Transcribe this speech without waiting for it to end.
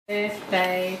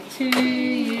Birthday to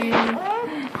you.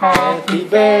 Happy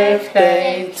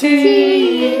birthday to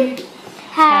you.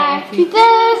 Happy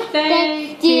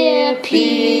birthday, dear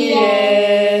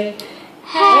Pierre.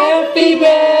 Happy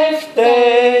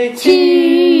birthday to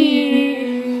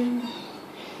you.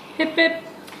 Hip hip.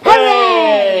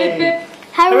 Hooray! Hip hip.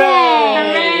 Hooray!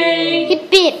 Hooray!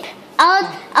 Hip hip.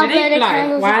 I'll Ready? blow the Blow.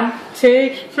 candles. 1,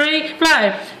 2, 3,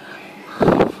 blow.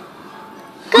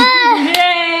 Good!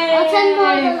 Yay! I'll turn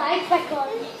more of the lights back on.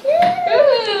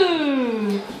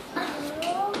 Ooh.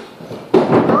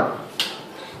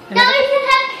 Now we can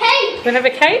have cake. Gonna have a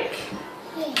cake?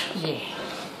 Yeah. Yeah.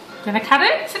 Gonna cut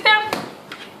it? Sit down.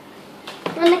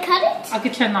 Want to cut it? I'll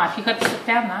get you a knife. You've got to sit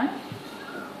down though.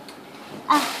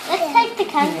 Let's take the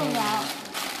candles out.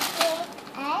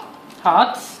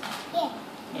 Hot? Yeah.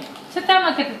 Yeah. Sit down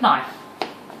and get the knife.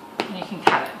 And you can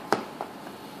cut it.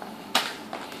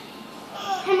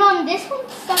 Hang on, this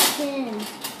one's stuck in.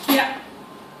 Yeah.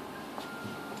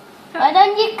 Why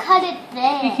don't you cut it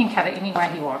there? He can cut it any way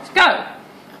he wants. Go!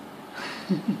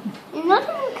 You're not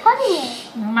even cutting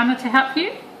it. Mama to help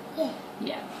you? Yeah.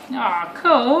 Yeah. Oh,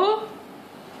 cool.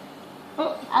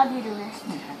 Oh. I'll do the rest.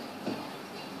 Okay.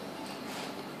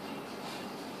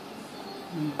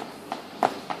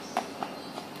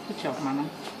 Good job, Mama.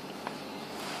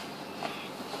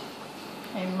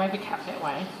 And maybe cut that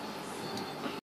way.